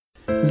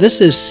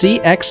This is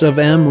CX of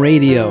M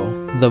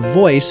Radio, the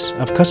voice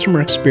of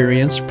customer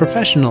experience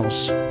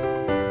professionals.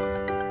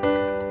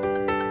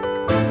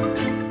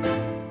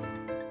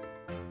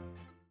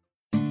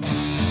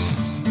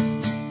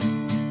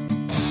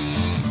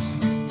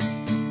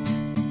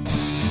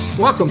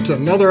 Welcome to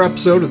another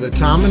episode of the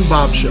Tom and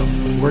Bob Show,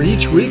 where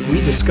each week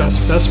we discuss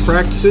best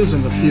practices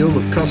in the field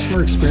of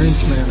customer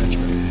experience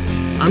management.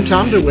 I'm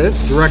Tom DeWitt,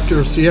 Director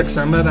of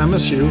CXM at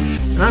MSU,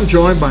 and I'm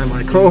joined by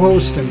my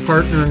co-host and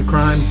partner in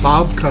crime,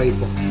 Bob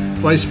Keipel,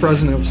 Vice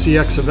President of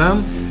CX of M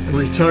and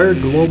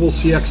retired Global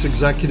CX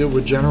Executive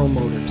with General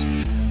Motors.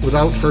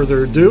 Without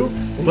further ado,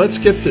 let's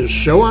get this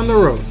show on the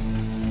road.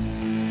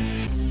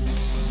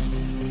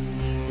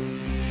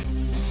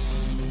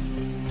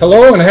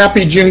 Hello and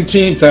happy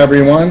Juneteenth,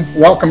 everyone.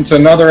 Welcome to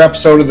another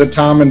episode of the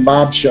Tom and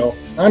Bob Show.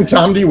 I'm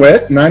Tom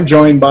DeWitt, and I'm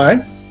joined by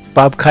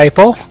Bob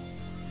Keipel.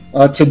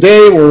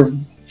 Today, we're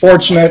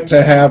fortunate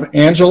to have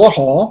Angela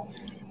Hall.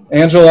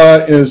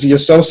 Angela is the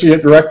Associate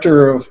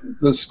Director of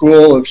the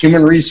School of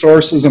Human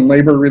Resources and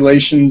Labor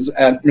Relations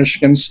at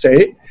Michigan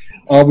State.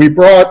 We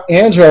brought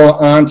Angela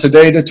on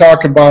today to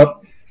talk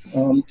about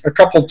a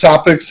couple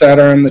topics that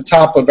are on the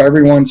top of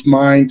everyone's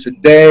mind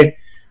today.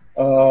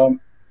 The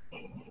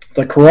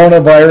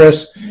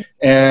coronavirus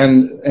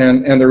and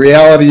the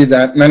reality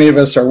that many of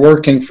us are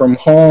working from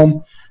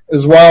home,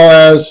 as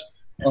well as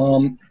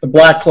the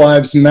Black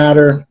Lives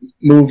Matter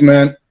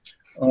movement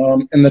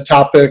and the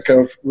topic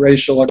of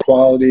racial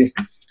equality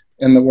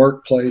in the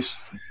workplace,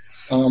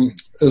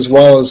 as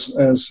well as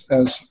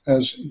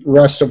the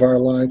rest of our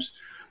lives.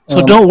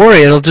 So don't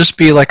worry, it'll just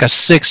be like a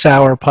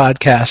 6-hour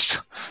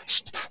podcast.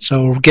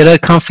 So get a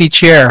comfy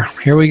chair.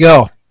 Here we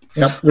go.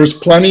 Yep, there's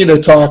plenty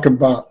to talk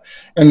about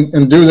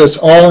and do this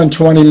all in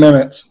 20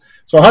 minutes.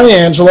 So hi,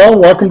 Angela.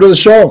 Welcome to the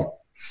show.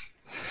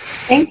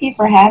 Thank you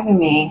for having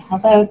me.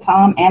 Hello,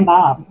 Tom and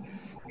Bob.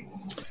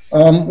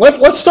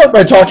 Let's start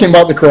by talking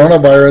about the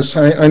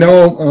coronavirus. I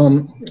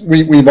know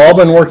we've all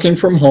been working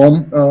from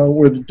home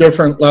with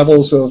different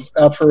levels of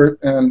effort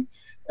and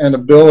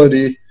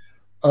ability.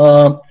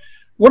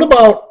 What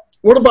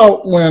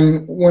about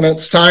when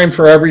it's time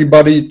for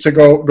everybody to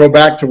go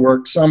back to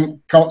work?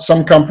 Some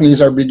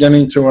companies are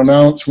beginning to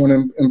announce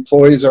when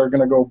employees are going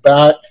to go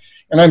back,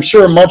 and I'm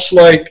sure much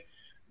like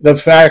the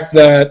fact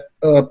that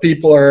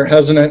people are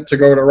hesitant to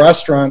go to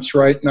restaurants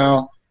right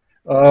now.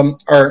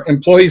 Are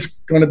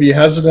employees going to be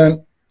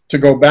hesitant to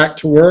go back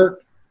to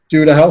work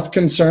due to health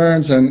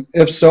concerns? And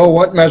if so,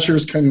 what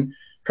measures can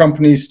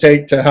companies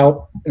take to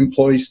help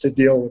employees to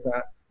deal with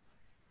that?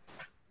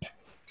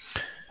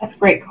 That's a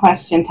great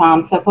question,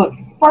 Tom. So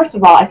first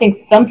of all, I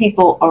think some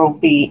people will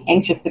be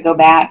anxious to go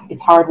back.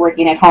 It's hard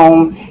working at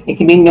home. It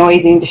can be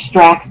noisy and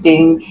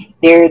distracting.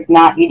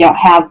 You don't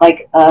have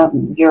like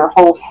your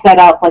whole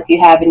setup like you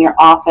have in your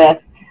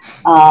office,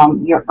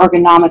 your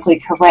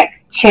ergonomically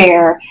correct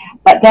chair.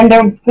 But then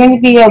there's going to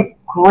be a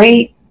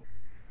great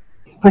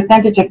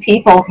percentage of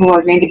people who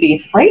are going to be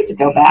afraid to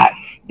go back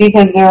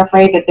because they're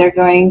afraid that they're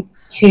going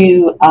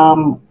to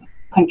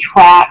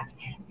contract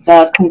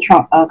the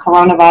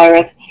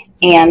coronavirus,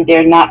 and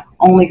they're not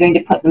only going to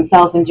put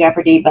themselves in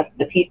jeopardy, but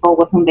the people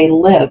with whom they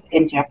live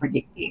in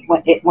jeopardy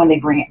when they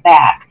bring it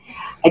back.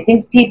 I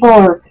think people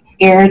are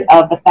scared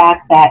of the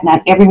fact that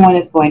not everyone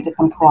is going to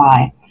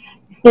comply.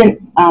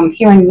 Since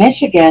here in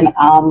Michigan,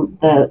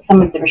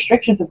 some of the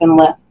restrictions have been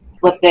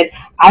lifted,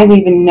 I've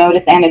even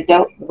noticed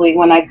anecdotally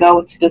when I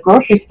go to the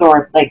grocery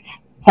store, like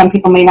some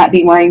people may not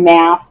be wearing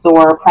masks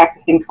or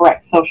practicing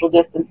correct social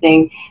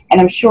distancing, and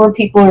I'm sure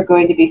people are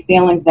going to be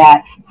feeling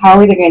that. How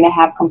are they going to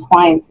have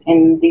compliance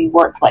in the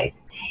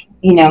workplace?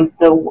 You know,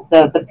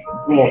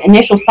 the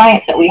initial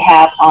science that we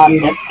have on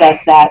this says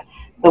that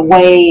the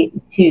way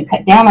to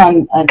cut down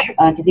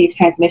on disease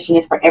transmission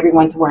is for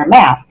everyone to wear a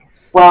mask.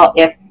 Well,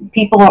 if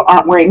people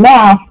aren't wearing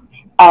masks,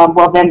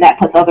 then that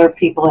puts other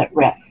people at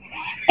risk.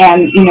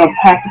 And,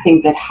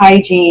 practicing good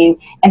hygiene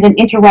and then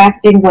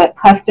interacting with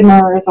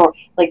customers or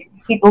like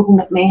people who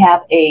may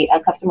have a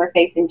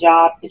customer-facing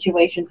job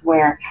situations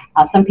where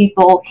some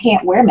people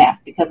can't wear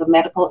masks because of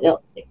medical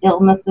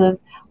illnesses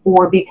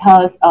or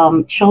because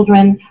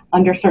children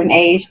under a certain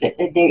age,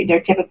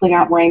 they typically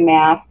aren't wearing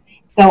masks.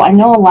 So I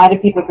know a lot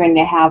of people are going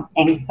to have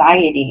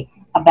anxiety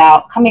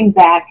about coming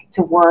back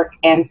to work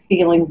and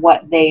feeling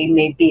what they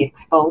may be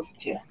exposed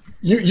to.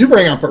 You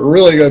bring up a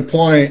really good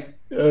point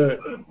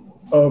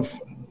of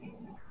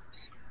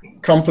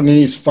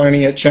companies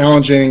finding it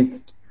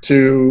challenging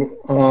to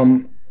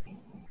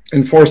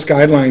enforce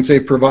guidelines they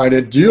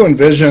provided. Do you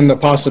envision the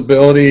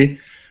possibility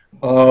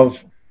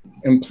of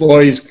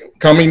employees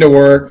coming to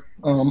work,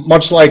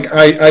 much like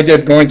I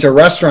did going to a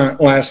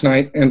restaurant last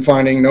night and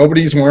finding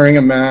nobody's wearing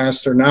a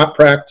mask or not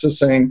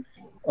practicing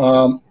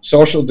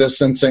social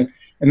distancing,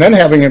 and then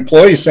having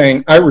employees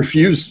saying, I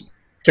refuse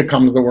to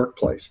come to the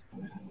workplace.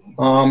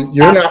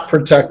 You're not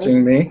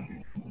protecting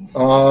me.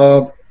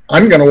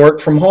 I'm going to work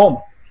from home.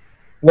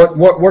 What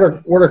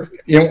are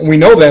we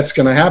know that's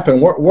going to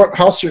happen.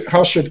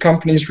 How should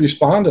companies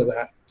respond to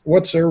that?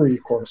 What's their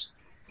recourse?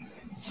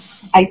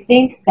 I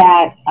think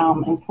that I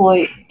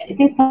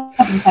think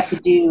companies have to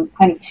do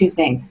kind of two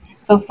things.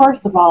 So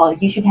first of all,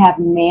 you should have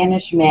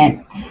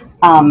management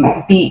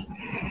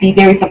be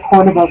very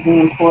supportive of the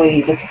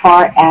employees as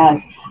far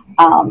as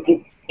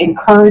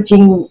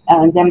encouraging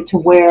them to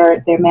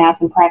wear their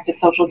masks and practice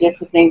social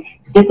distancing,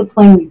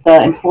 discipline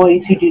the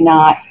employees who do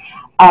not.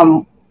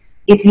 Um,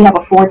 if you have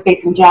a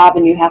forward-facing job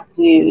and you have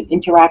to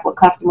interact with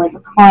customers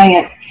or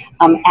clients,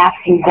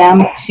 asking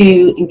them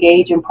to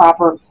engage in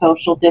proper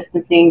social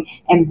distancing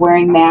and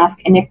wearing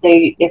masks. And if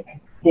they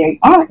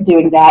aren't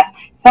doing that,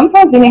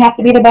 sometimes you may have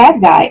to be the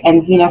bad guy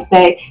and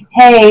say,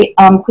 "Hey,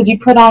 could you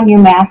put on your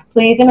mask,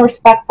 please, in a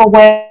respectful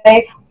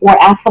way,"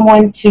 or ask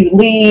someone to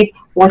leave,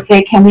 or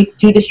say, "Can we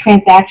do this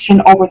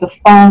transaction over the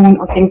phone,"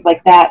 or things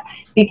like that,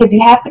 because you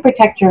have to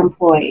protect your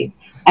employees.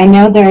 I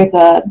know there's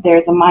a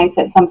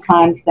mindset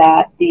sometimes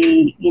that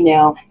the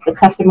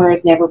customer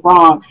is never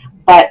wrong,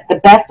 but the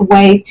best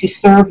way to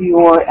serve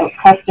your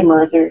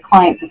customers or your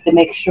clients is to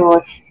make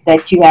sure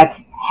that you have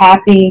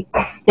happy,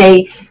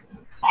 safe,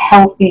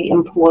 healthy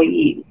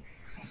employees.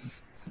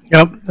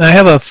 Yep. I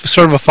have a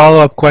sort of a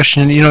follow-up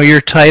question.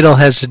 Your title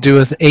has to do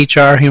with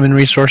HR, Human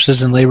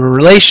Resources, and Labor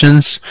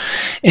Relations.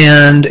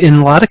 And in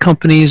a lot of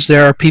companies,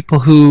 there are people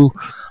who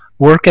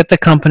work at the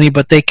company,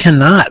 but they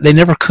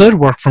never could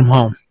work from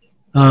home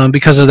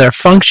because of their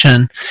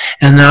function.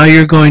 And now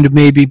you're going to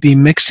maybe be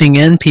mixing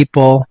in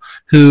people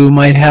who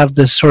might have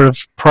this sort of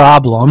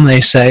problem,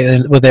 they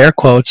say, with air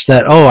quotes,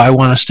 that, oh, I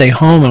want to stay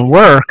home and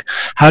work.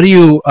 How do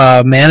you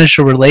manage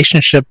a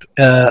relationship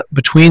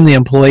between the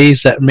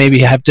employees that maybe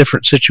have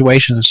different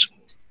situations?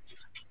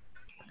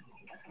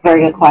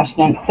 Very good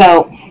question.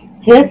 So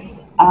this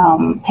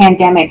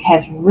pandemic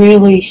has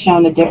really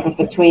shown the difference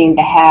between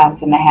the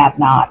haves and the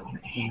have-nots.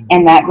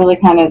 And that really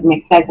kind of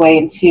makes segue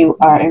into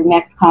our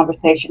next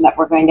conversation that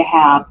we're going to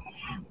have,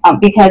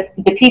 because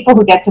the people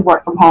who get to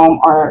work from home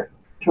are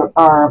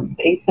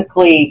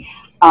basically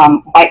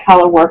white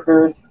collar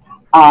workers,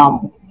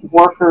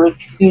 workers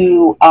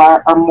who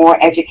are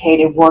more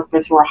educated,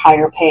 workers who are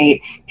higher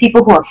paid,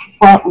 people who are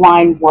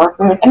frontline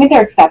workers. I mean,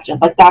 there are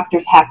exceptions, like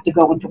doctors have to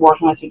go into work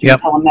unless you're doing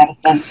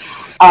telemedicine.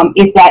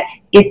 Is that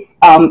it's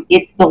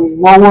the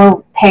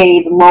lower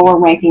paid, lower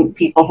ranking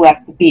people who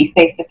have to be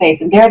face to face,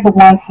 and they're the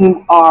ones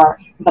who are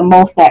the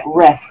most at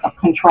risk of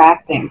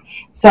contracting.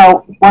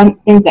 So one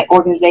thing that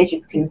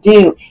organizations can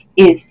do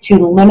is to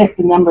limit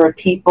the number of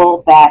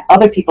people that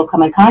other people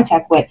come in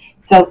contact with.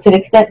 So to the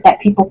extent that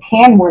people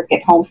can work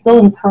at home, still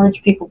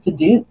encourage people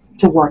to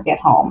work at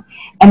home.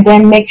 And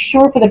then make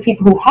sure for the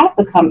people who have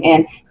to come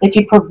in that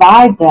you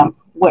provide them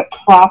with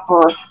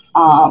proper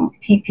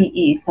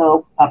PPE,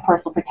 so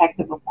personal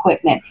protective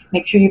equipment.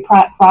 Make sure you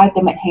provide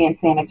them with hand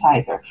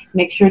sanitizer.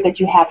 Make sure that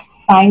you have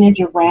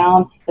signage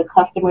around the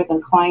customers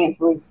and clients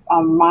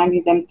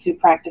reminding them to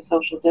practice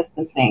social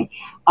distancing.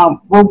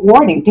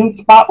 Rewarding, doing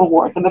spot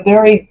rewards. I'm a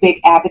very big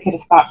advocate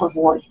of spot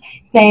rewards,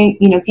 saying,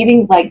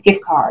 giving like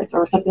gift cards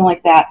or something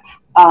like that.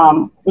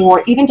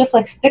 Or even just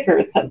like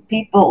stickers. Some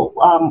people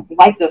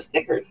like those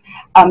stickers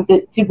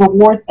to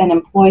reward an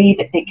employee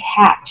that they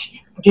catch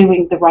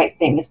doing the right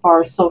thing as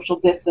far as social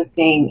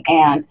distancing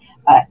and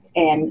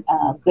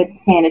good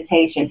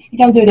sanitation. You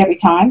don't do it every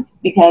time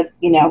because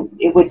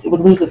it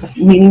would lose its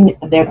meaning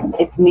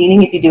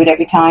if you do it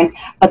every time.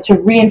 But to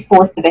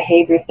reinforce the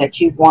behaviors that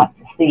you want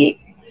to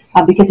see.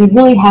 Because you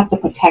really have to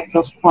protect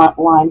those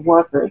frontline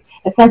workers.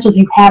 Essentially,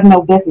 you have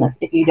no business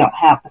if you don't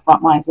have the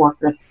frontline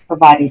workers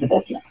providing the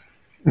business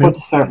or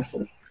the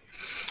services.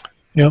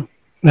 Yep.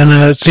 And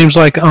it seems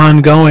like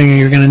ongoing,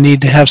 you're going to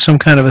need to have some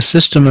kind of a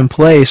system in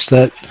place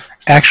that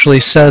actually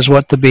says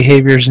what the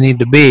behaviors need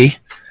to be,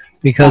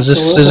 because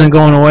This isn't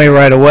going away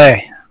right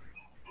away.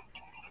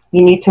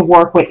 You need to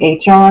work with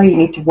HR, you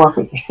need to work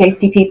with your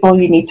safety people,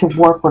 you need to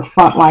work with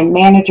frontline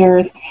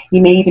managers,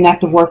 you may even have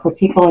to work with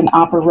people in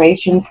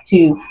operations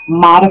to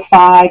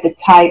modify the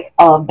type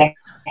of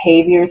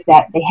behaviors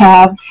that they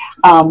have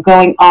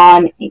going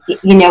on,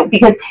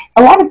 because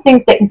a lot of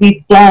things that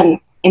we've done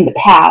in the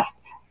past,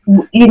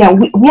 we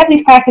have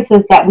these practices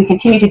that we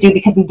continue to do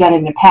because we've done it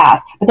in the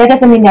past, but that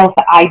doesn't mean that it's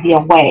the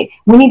ideal way.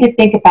 We need to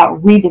think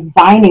about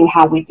redesigning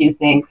how we do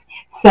things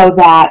so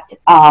that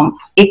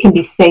it can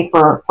be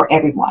safer for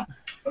everyone.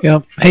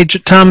 Yep. Hey,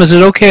 Tom, is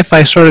it okay if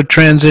I sort of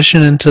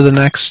transition into the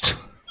next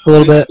a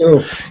little bit?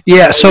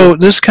 Yeah, so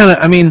this kind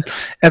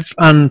of,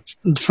 on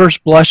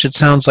first blush, it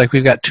sounds like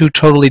we've got two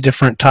totally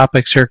different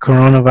topics here,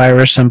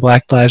 coronavirus and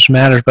Black Lives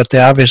Matter, but they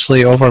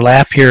obviously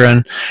overlap here.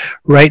 And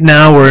right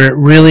now we're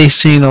really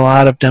seeing a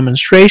lot of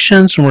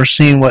demonstrations, and we're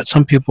seeing what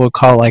some people would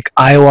call like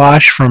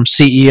eyewash from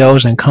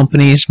CEOs and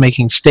companies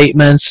making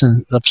statements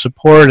and of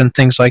support and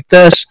things like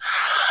this.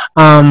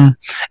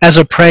 As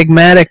a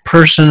pragmatic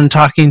person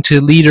talking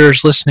to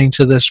leaders listening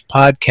to this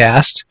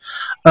podcast,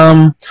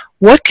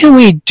 what can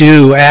we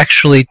do,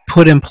 actually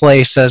put in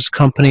place as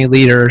company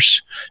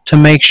leaders to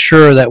make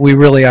sure that we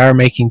really are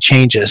making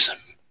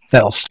changes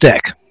that'll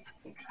stick?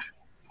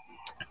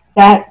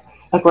 That's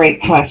a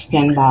great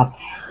question, Bob.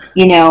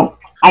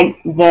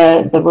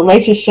 The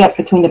relationship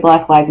between the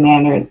Black Lives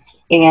Matter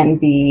and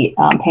the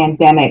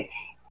pandemic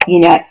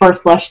at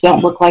first blush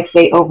don't look like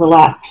they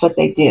overlap, but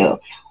they do.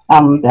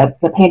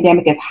 The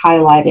pandemic has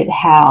highlighted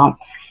how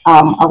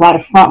a lot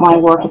of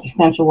frontline workers,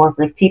 essential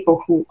workers,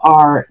 people who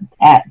are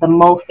at the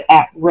most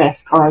at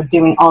risk are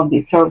doing all of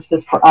these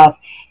services for us,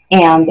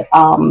 and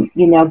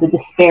the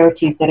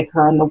disparities that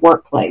occur in the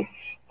workplace.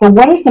 So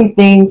what are some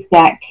things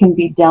that can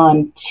be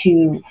done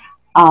to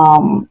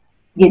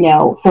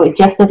so it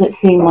just doesn't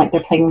seem like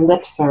they're paying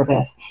lip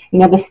service?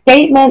 The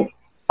statements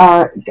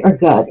are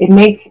good. It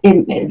makes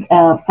it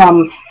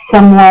from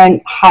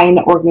someone high in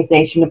the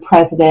organization, the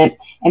president,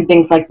 and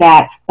things like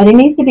that. But it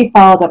needs to be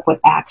followed up with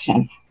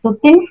action. So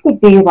things could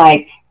be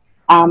like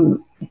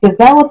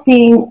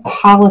developing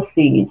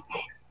policies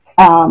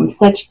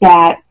such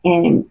that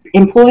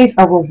employees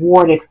are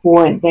rewarded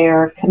for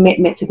their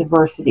commitment to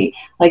diversity.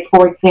 Like,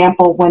 for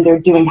example, when they're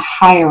doing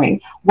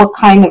hiring, what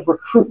kind of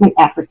recruitment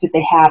efforts do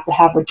they have to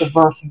have a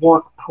diverse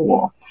work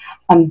pool?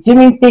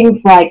 Doing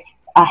things like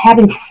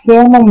having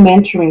formal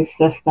mentoring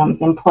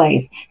systems in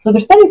place. So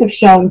the studies have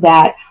shown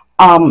that,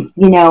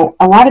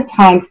 a lot of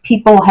times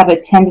people have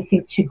a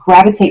tendency to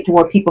gravitate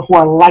toward people who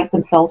are like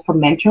themselves for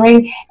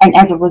mentoring. And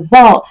as a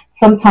result,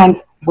 sometimes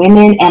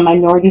women and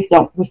minorities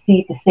don't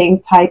receive the same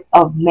type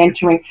of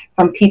mentoring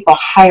from people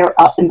higher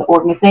up in the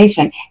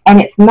organization. And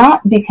it's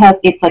not because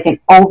it's like an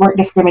overt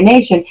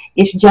discrimination.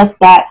 It's just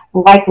that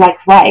like.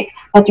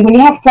 But when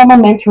you have formal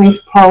mentoring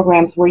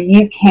programs where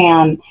you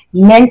can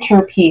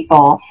mentor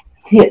people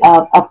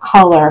of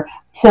color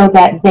so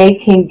that they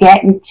can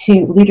get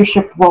into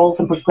leadership roles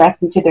and progress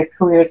into their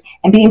careers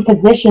and be in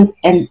positions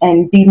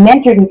and be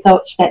mentored in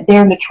such that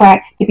they're on the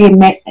track to be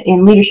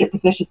in leadership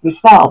positions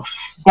themselves,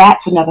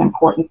 that's another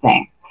important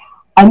thing.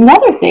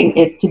 Another thing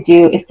is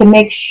to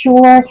make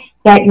sure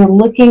that you're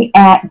looking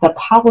at the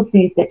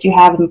policies that you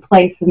have in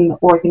place in the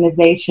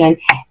organization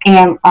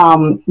and,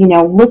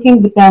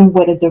 looking at them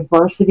with a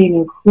diversity and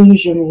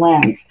inclusion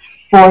lens.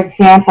 For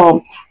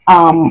example,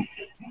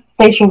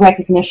 facial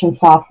recognition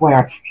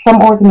software.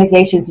 Some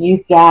organizations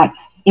use that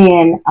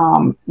in,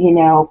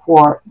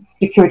 for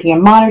security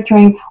and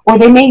monitoring, or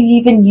they may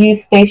even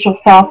use facial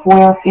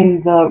software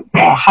in the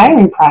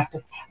hiring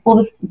practice.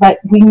 But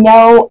we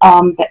know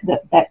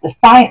that the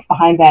science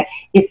behind that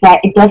is that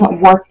it doesn't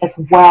work as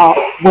well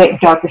with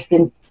darker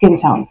skin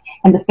tones,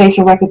 and the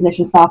facial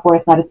recognition software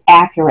is not as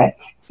accurate.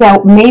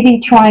 So maybe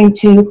trying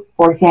to,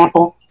 for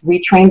example,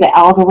 retrain the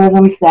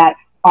algorithms that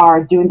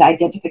are doing the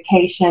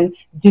identification,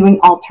 doing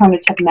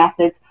alternative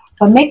methods,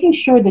 but making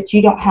sure that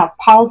you don't have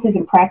policies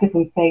and practices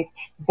in place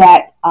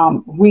that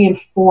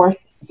reinforce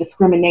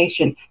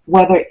discrimination,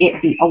 whether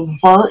it be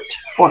overt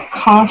or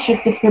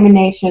conscious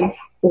discrimination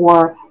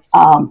or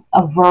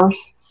averse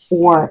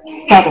or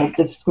subtle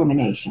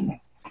discrimination.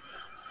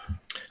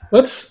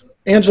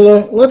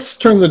 Angela, let's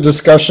turn the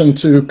discussion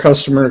to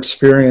customer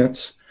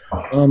experience.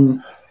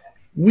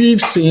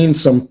 We've seen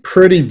some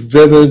pretty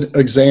vivid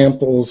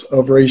examples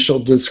of racial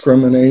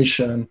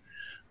discrimination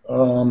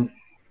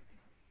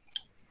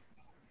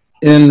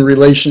in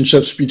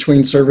relationships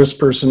between service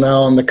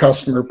personnel and the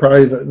customer.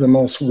 Probably the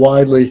most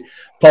widely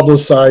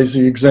publicized,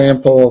 the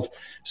example of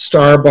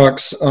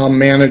Starbucks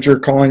manager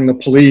calling the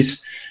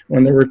police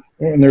when there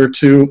were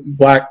two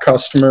black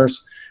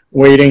customers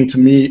waiting to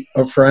meet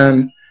a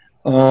friend.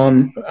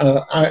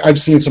 I've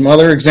seen some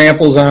other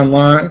examples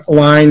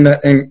online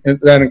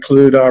that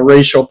include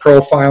racial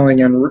profiling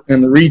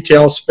in the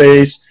retail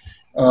space,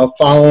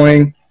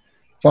 following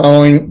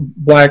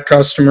black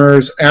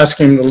customers,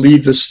 asking them to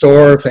leave the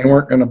store if they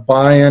weren't going to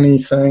buy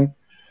anything.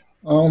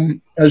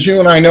 As you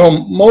and I know,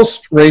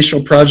 most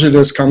racial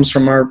prejudice comes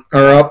from our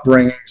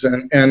upbringings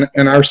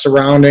and our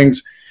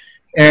surroundings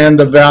and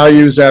the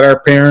values that our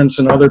parents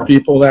and other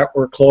people that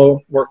we're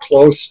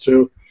close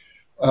to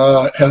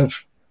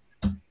have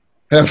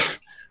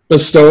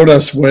bestowed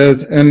us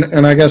with,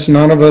 and I guess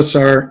none of us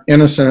are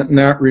innocent in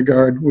that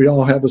regard. We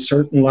all have a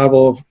certain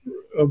level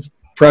of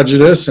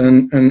prejudice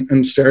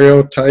and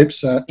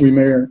stereotypes that we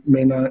may or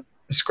may not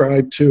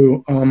ascribe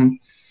to.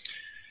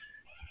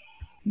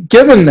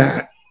 Given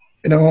that,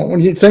 when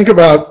we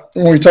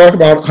talk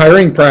about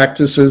hiring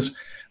practices,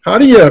 how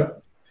do you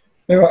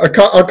a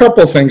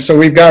couple of things. So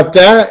we've got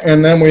that,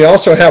 and then we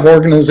also have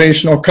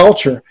organizational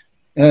culture.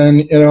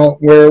 And,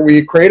 where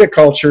we create a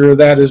culture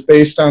that is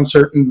based on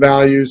certain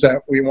values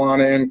that we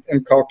want to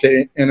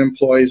inculcate in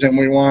employees, and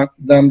we want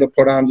them to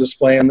put on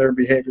display in their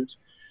behaviors.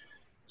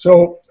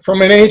 So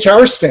from an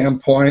HR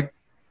standpoint,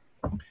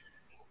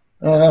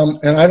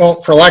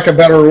 and for lack of a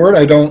better word,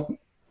 I don't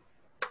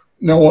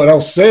know what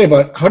else to say,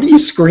 but how do you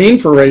screen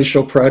for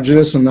racial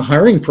prejudice in the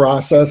hiring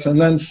process? And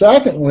then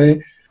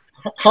secondly,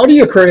 how do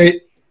you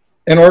create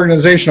an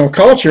organizational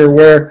culture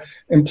where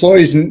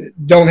employees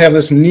don't have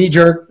this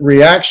knee-jerk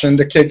reaction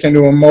to kick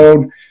into a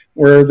mode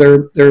where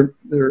they're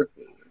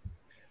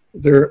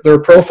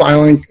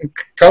profiling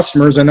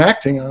customers and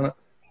acting on it?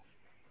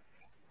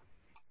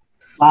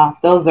 Wow,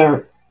 those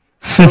are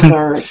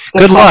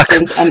good luck.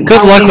 Good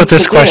luck with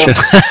this question.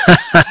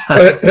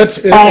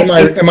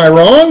 Am I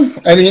wrong?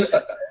 I mean,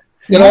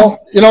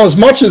 as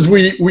much as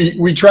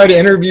we try to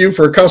interview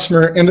for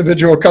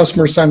individual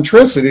customer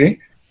centricity,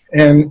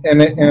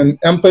 and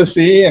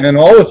empathy and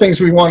all the things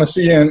we want to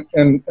see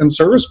in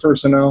service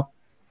personnel,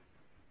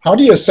 how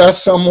do you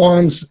assess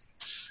someone's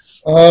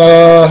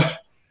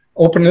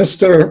openness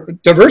to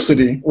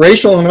diversity,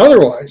 racial and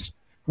otherwise?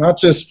 Not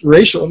just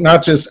racial,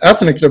 not just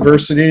ethnic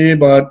diversity,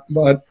 but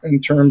in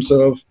terms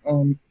of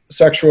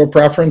sexual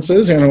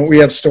preferences. You know, we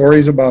have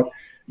stories about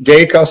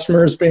gay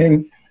customers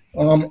being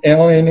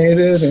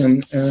alienated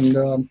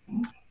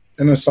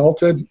and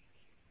assaulted.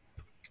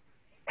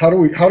 How do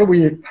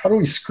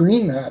we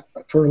screen that,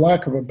 for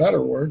lack of a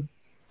better word?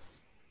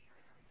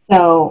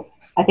 So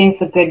I think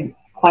it's a good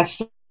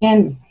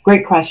question,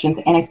 great questions,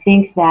 and I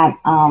think that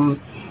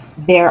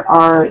there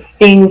are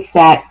things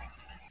that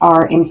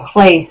are in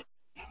place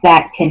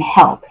that can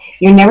help.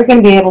 You're never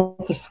going to be able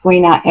to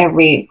screen out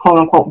every quote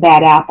unquote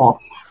bad apple,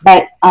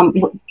 but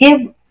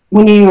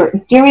when you're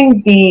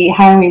during the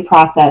hiring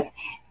process,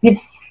 give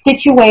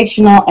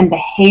situational and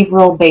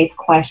behavioral based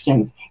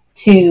questions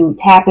to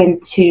tap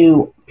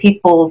into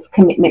people's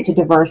commitment to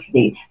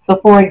diversity. So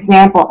for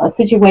example, a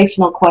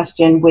situational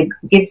question would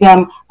give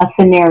them a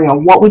scenario.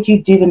 What would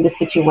you do in this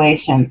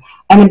situation?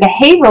 And a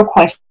behavioral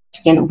question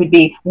would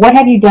be, what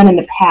have you done in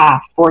the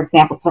past, for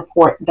example, to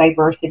support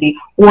diversity?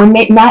 Or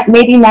maybe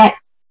not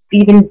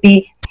even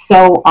be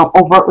so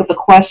overt with the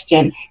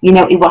question. You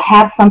know, it will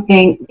have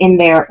something in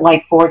there,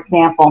 like, for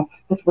example,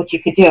 this is what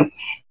you could do.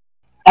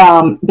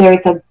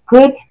 There's a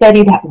good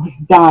study that was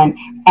done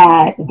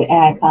at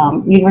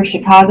University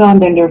of Chicago,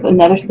 and then there's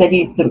another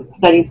studies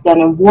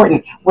done in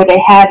Wharton, where they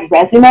had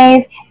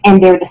resumes,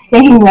 and they're the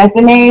same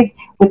resumes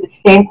with the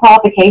same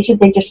qualifications.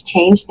 They just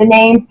changed the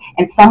names,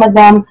 and some of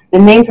them, the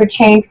names were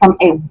changed from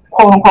a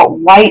quote-unquote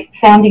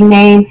white-sounding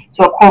name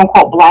to a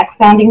quote-unquote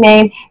black-sounding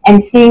name,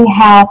 and seeing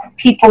how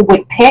people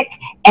would pick,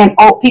 and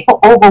people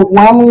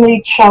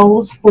overwhelmingly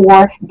chose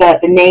for the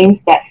names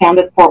that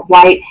sounded for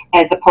white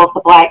as opposed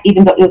to black,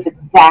 even though it was the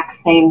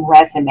exact same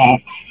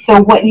resume.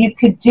 So what you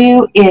could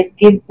do is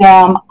give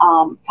them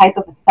type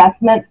of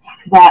assessments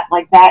that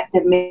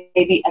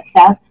maybe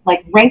assess,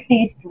 like rank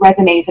these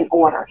resumes in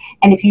order.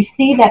 And if you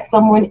see that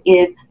someone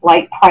is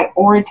like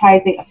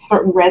prioritizing a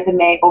certain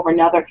resume over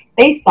another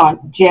based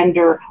on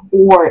gender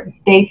or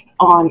based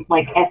on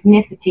like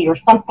ethnicity or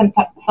some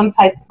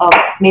type of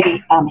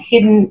maybe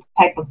hidden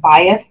type of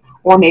bias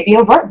or maybe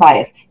overt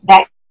bias,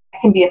 that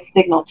can be a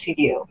signal to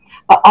you.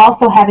 But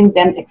also having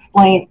them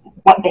explain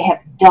what they have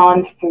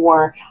done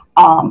for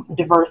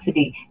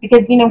diversity.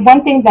 Because, you know,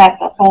 one thing that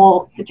the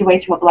whole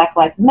situation with Black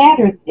Lives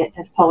Matter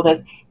has told us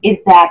is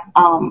that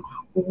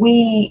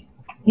we,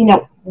 you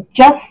know,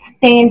 just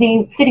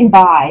sitting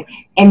by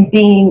and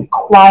being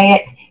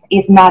quiet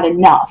is not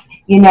enough.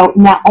 You know,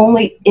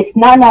 it's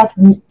not enough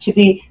to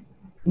be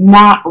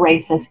not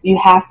racist. You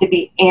have to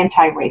be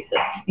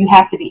anti-racist. You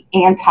have to be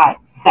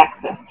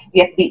anti-sexist.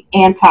 You have to be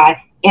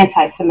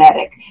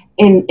anti-Semitic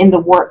in the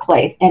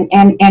workplace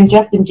and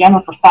just in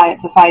general for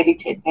society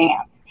to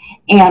advance.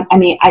 And I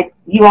mean,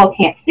 you all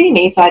can't see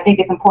me, so I think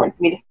it's important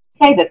for me to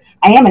say that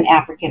I am an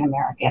African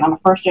American. I'm a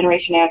first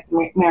generation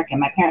African American.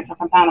 My parents are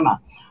from Panama.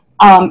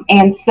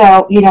 And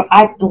so, you know,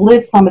 I've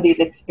lived some of these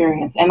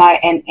experiences, and I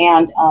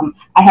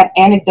have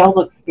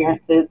anecdotal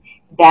experiences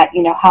that,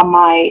 you know,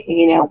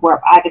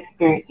 where I've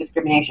experienced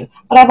discrimination.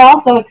 But I've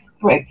also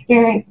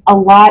experienced a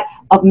lot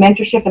of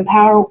mentorship and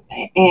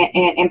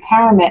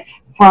empowerment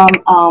from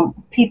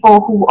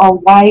people who are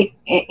white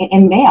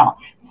and male.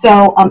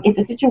 So it's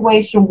a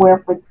situation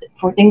where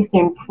for things to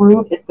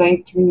improve, you're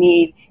going to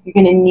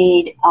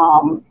need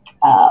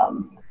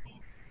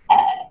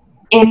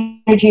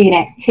energy and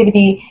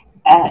activity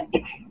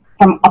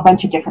from a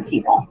bunch of different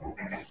people.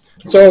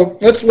 So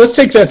let's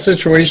take that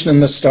situation in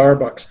the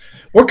Starbucks.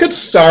 What could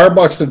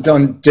Starbucks have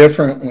done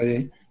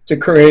differently to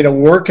create a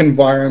work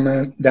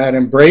environment that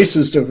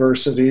embraces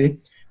diversity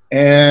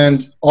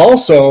and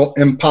also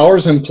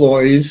empowers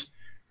employees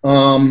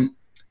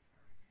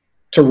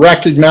to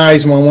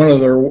recognize when one of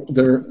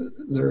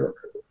their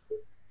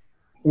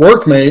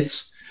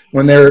workmates,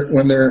 when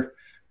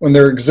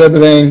they're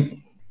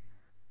exhibiting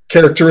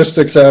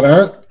characteristics that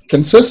aren't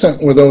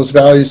consistent with those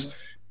values,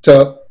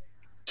 to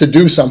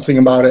do something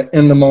about it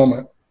in the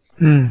moment.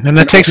 And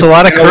that takes a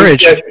lot of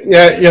courage.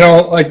 Yeah, you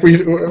know, like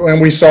when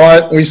we saw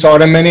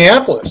it in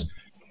Minneapolis.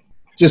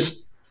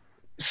 Just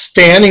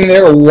standing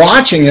there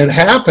watching it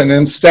happen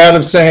instead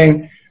of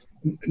saying,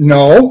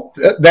 no,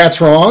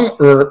 that's wrong,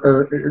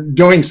 or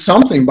doing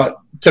something, but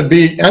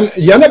you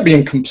end up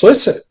being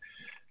complicit.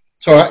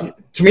 So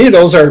to me,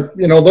 those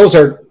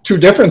are two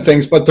different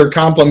things, but they're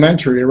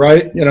complementary,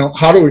 right? You know,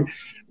 how do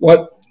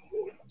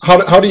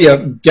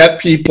you get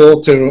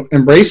people to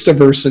embrace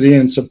diversity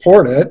and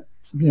support it,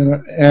 you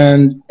know,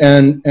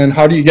 and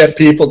how do you get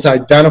people to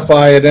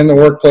identify it in the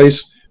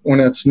workplace when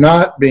it's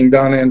not being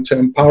done and to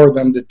empower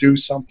them to do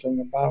something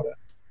about it?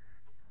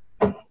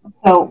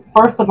 So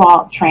first of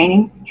all,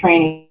 training.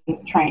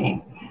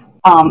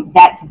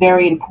 That's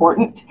very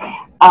important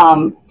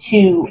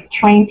to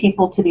train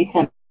people to these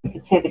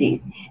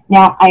sensitivities.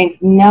 Now, I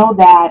know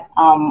that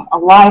a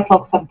lot of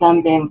folks have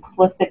done the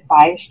implicit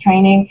bias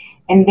training,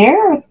 and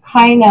they're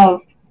kind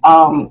of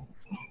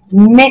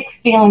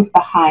mixed feelings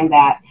behind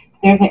that.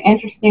 There's an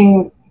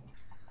interesting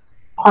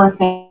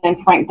person,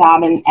 Frank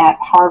Dobbin at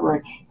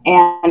Harvard,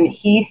 and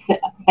he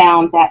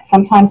found that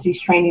sometimes these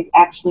trainings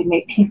actually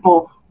make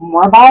people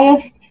more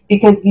biased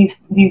because they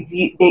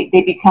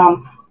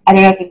become, I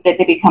don't know if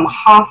they become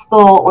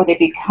hostile or they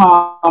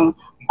become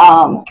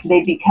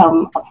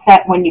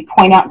upset when you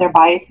point out their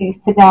biases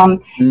to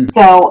them.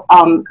 So,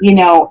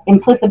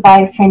 implicit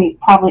bias training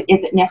probably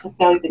isn't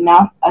necessarily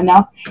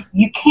enough.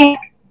 You can't,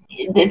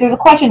 there's a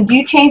question, do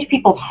you change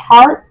people's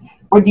hearts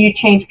or do you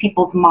change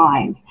people's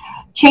minds?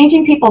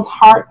 Changing people's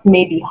hearts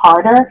may be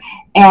harder,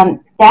 and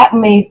that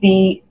may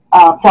be,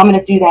 so I'm going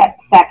to do that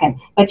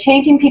second. But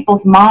changing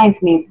people's minds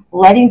means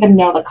letting them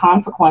know the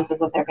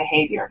consequences of their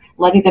behavior,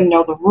 letting them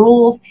know the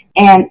rules,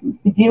 and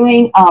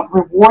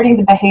rewarding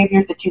the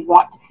behaviors that you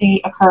want to see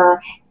occur,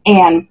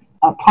 and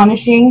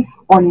punishing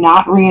or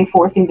not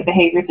reinforcing the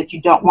behaviors that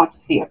you don't want to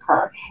see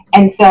occur.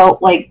 And so,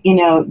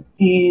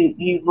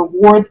 you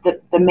reward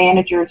the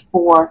managers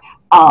for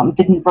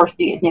the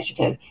diversity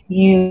initiatives.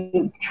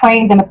 You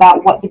train them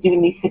about what to do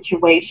in these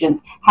situations,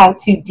 how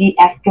to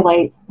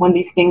de-escalate when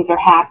these things are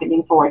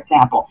happening, for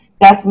example.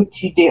 That's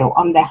what you do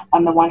on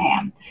the one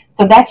hand.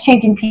 So that's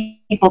changing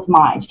people's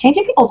minds.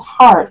 Changing people's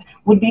hearts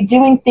would be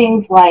doing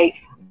things like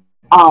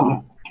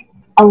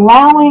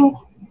allowing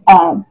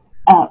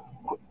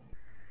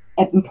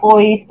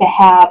employees to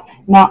have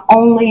not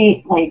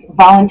only like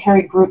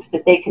voluntary groups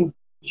that they can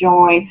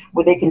join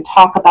where they can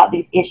talk about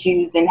these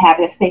issues and have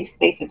a safe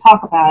space to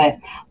talk about it,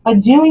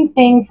 but doing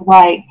things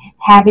like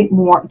having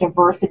more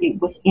diversity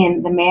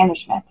within the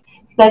management.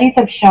 Studies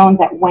have shown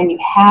that when you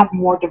have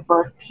more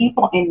diverse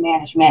people in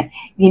management,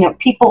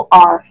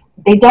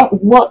 they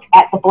don't look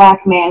at the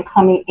black man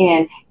coming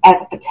in as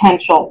a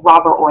potential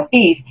robber or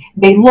thief.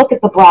 They look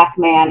at the black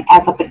man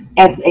as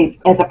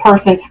a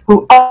person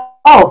who,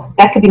 oh,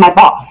 that could be my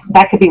boss.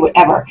 That could be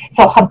whatever.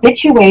 So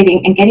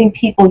habituating and getting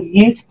people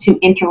used to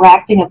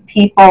interacting with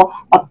people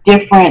of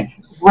different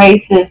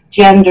races,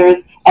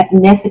 genders,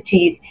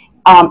 ethnicities,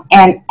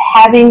 and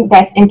having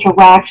that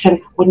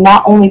interaction with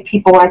not only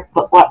people who are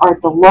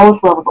at the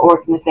lowest level of the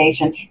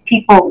organization,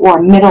 people who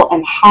are middle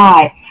and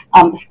high.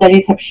 The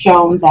studies have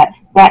shown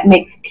that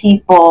makes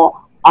people,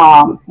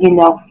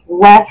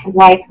 less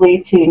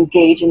likely to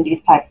engage in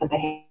these types of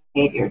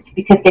behaviors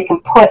because they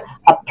can put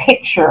a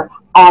picture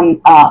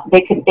on,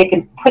 they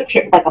can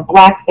picture like a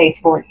black face,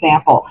 for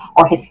example,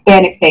 or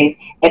Hispanic face.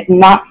 It's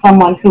not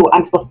someone who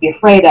I'm supposed to be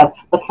afraid of,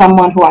 but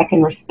someone who I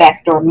can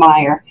respect or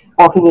admire,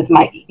 or who is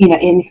my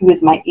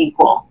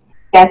equal.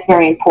 That's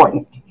very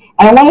important.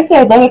 And I want to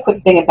say another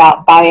quick thing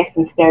about bias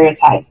and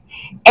stereotypes.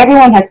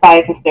 Everyone has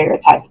bias and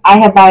stereotypes. I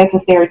have bias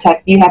and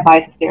stereotypes. You have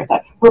bias and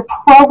stereotypes. We're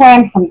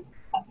programmed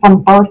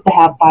from birth to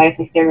have bias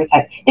and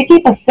stereotypes. They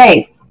keep us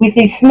safe. We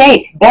see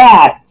snake,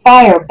 bad,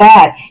 fire,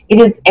 bad.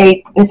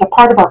 It's a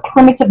part of our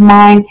primitive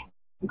mind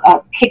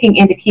kicking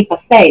in to keep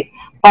us safe.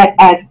 But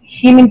as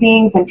human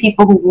beings and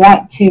people who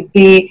want to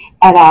be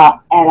at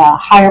a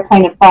higher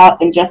plane of thought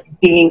than just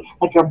being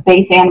like your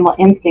base animal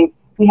instincts,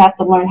 we have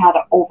to learn how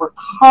to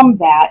overcome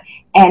that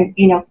and,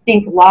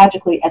 think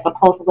logically as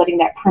opposed to letting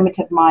that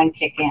primitive mind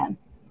kick in.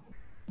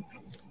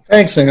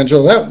 Thanks,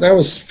 Angela. That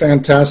was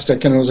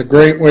fantastic, and it was a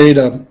great way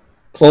to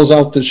close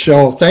out the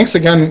show. Thanks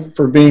again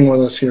for being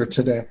with us here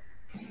today.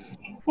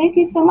 Thank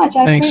you so much.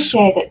 I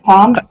appreciate it,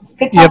 Tom.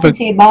 Good talking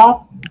to you,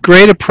 Bob.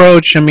 Great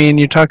approach. I mean,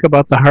 you talk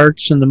about the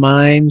hearts and the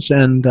minds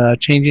and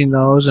changing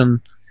those and,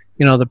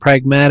 the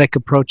pragmatic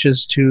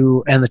approaches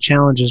to and the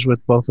challenges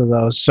with both of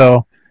those.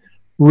 So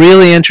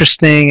really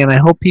interesting, and I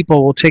hope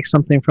people will take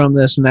something from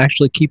this and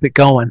actually keep it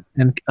going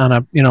and on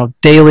a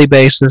daily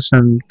basis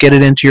and get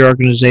it into your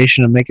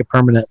organization and make it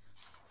permanent.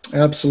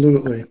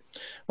 Absolutely.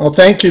 Well,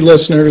 thank you,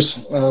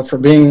 listeners, for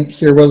being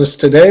here with us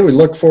today. We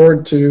look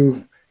forward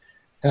to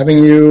having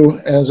you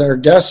as our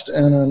guest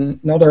in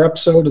another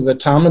episode of the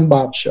Tom and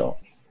Bob Show.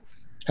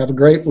 Have a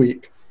great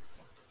week.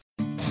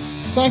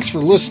 Thanks for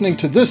listening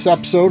to this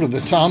episode of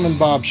the Tom and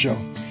Bob Show.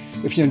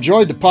 If you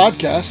enjoyed the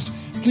podcast,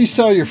 please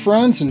tell your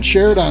friends and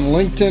share it on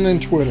LinkedIn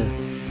and Twitter.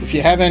 If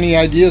you have any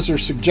ideas or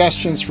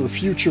suggestions for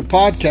future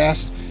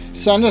podcasts,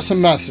 send us a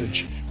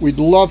message. We'd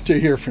love to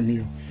hear from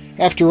you.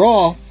 After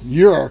all,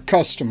 you're our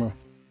customer.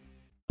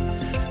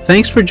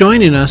 Thanks for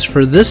joining us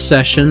for this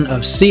session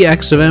of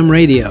CX of M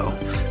Radio.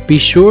 Be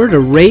sure to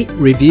rate,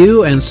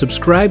 review, and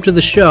subscribe to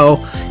the show,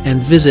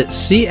 and visit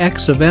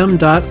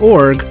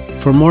cxofm.org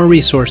for more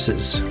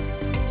resources.